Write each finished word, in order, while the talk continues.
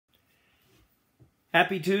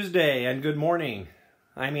Happy Tuesday and good morning.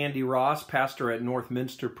 I'm Andy Ross, pastor at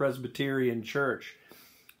Northminster Presbyterian Church,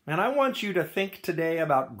 and I want you to think today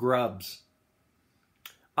about grubs.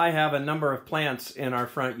 I have a number of plants in our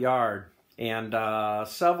front yard, and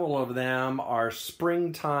several of them are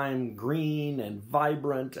springtime green and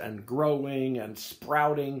vibrant and growing and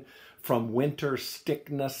sprouting from winter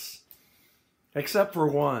stickness, except for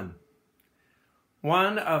one.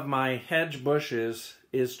 One of my hedge bushes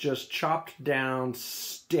is just chopped down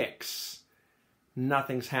sticks.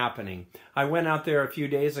 Nothing's happening. I went out there a few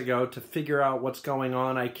days ago to figure out what's going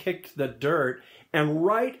on. I kicked the dirt, and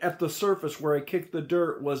right at the surface where I kicked the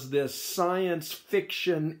dirt was this science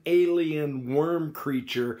fiction alien worm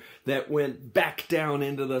creature that went back down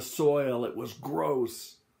into the soil. It was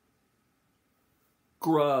gross.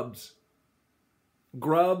 Grubs.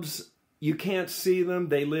 Grubs, you can't see them.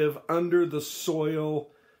 They live under the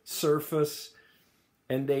soil surface,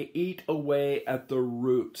 and they eat away at the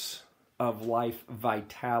roots of life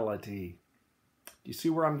vitality. Do you see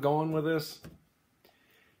where I'm going with this?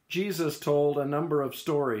 Jesus told a number of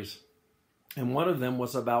stories, and one of them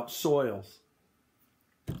was about soils.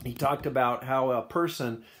 He talked about how a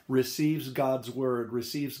person receives God's word,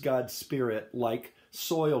 receives God's spirit like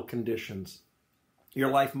soil conditions. Your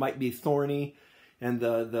life might be thorny, and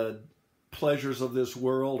the pleasures of this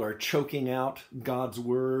world are choking out God's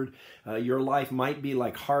word. Your life might be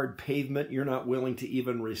like hard pavement. You're not willing to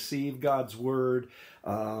even receive God's word.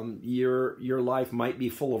 Your life might be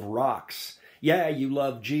full of rocks. Yeah, you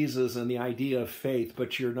love Jesus and the idea of faith,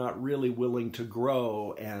 but you're not really willing to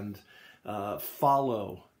grow and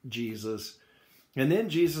follow Jesus. And then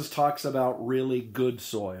Jesus talks about really good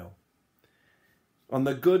soil. On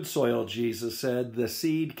the good soil, Jesus said, the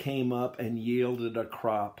seed came up and yielded a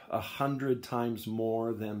crop 100 times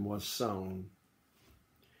more than was sown.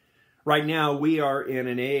 Right now, we are in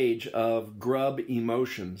an age of grub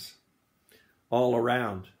emotions all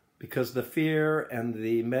around because the fear and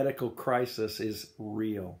the medical crisis is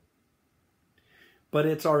real. But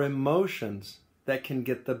it's our emotions that can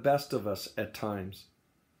get the best of us at times.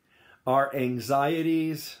 Our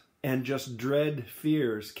anxieties and just dread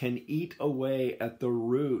fears can eat away at the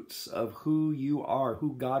roots of who you are,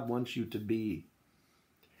 who God wants you to be.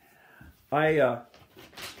 I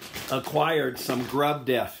acquired some grub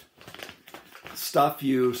death stuff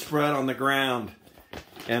you spread on the ground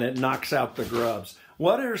and it knocks out the grubs.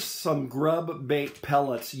 What are some grub bait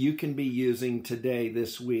pellets you can be using today,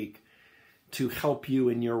 this week, to help you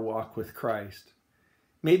in your walk with Christ?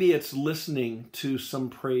 Maybe it's listening to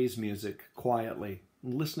some praise music quietly,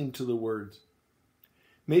 listening to the words.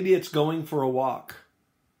 Maybe it's going for a walk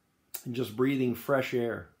and just breathing fresh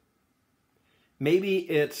air. Maybe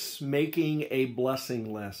it's making a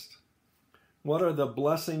blessing list. What are the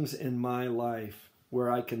blessings in my life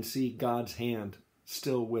where I can see God's hand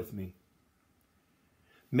still with me?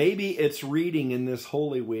 Maybe it's reading in this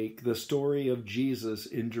Holy Week the story of Jesus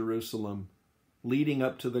in Jerusalem leading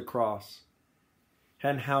up to the cross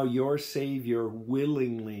and how your Savior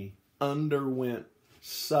willingly underwent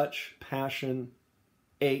such passion,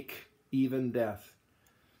 ache, even death,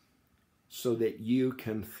 so that you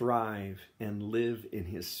can thrive and live in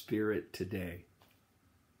His Spirit today.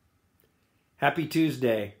 Happy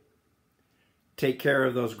Tuesday. Take care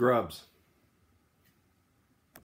of those grubs.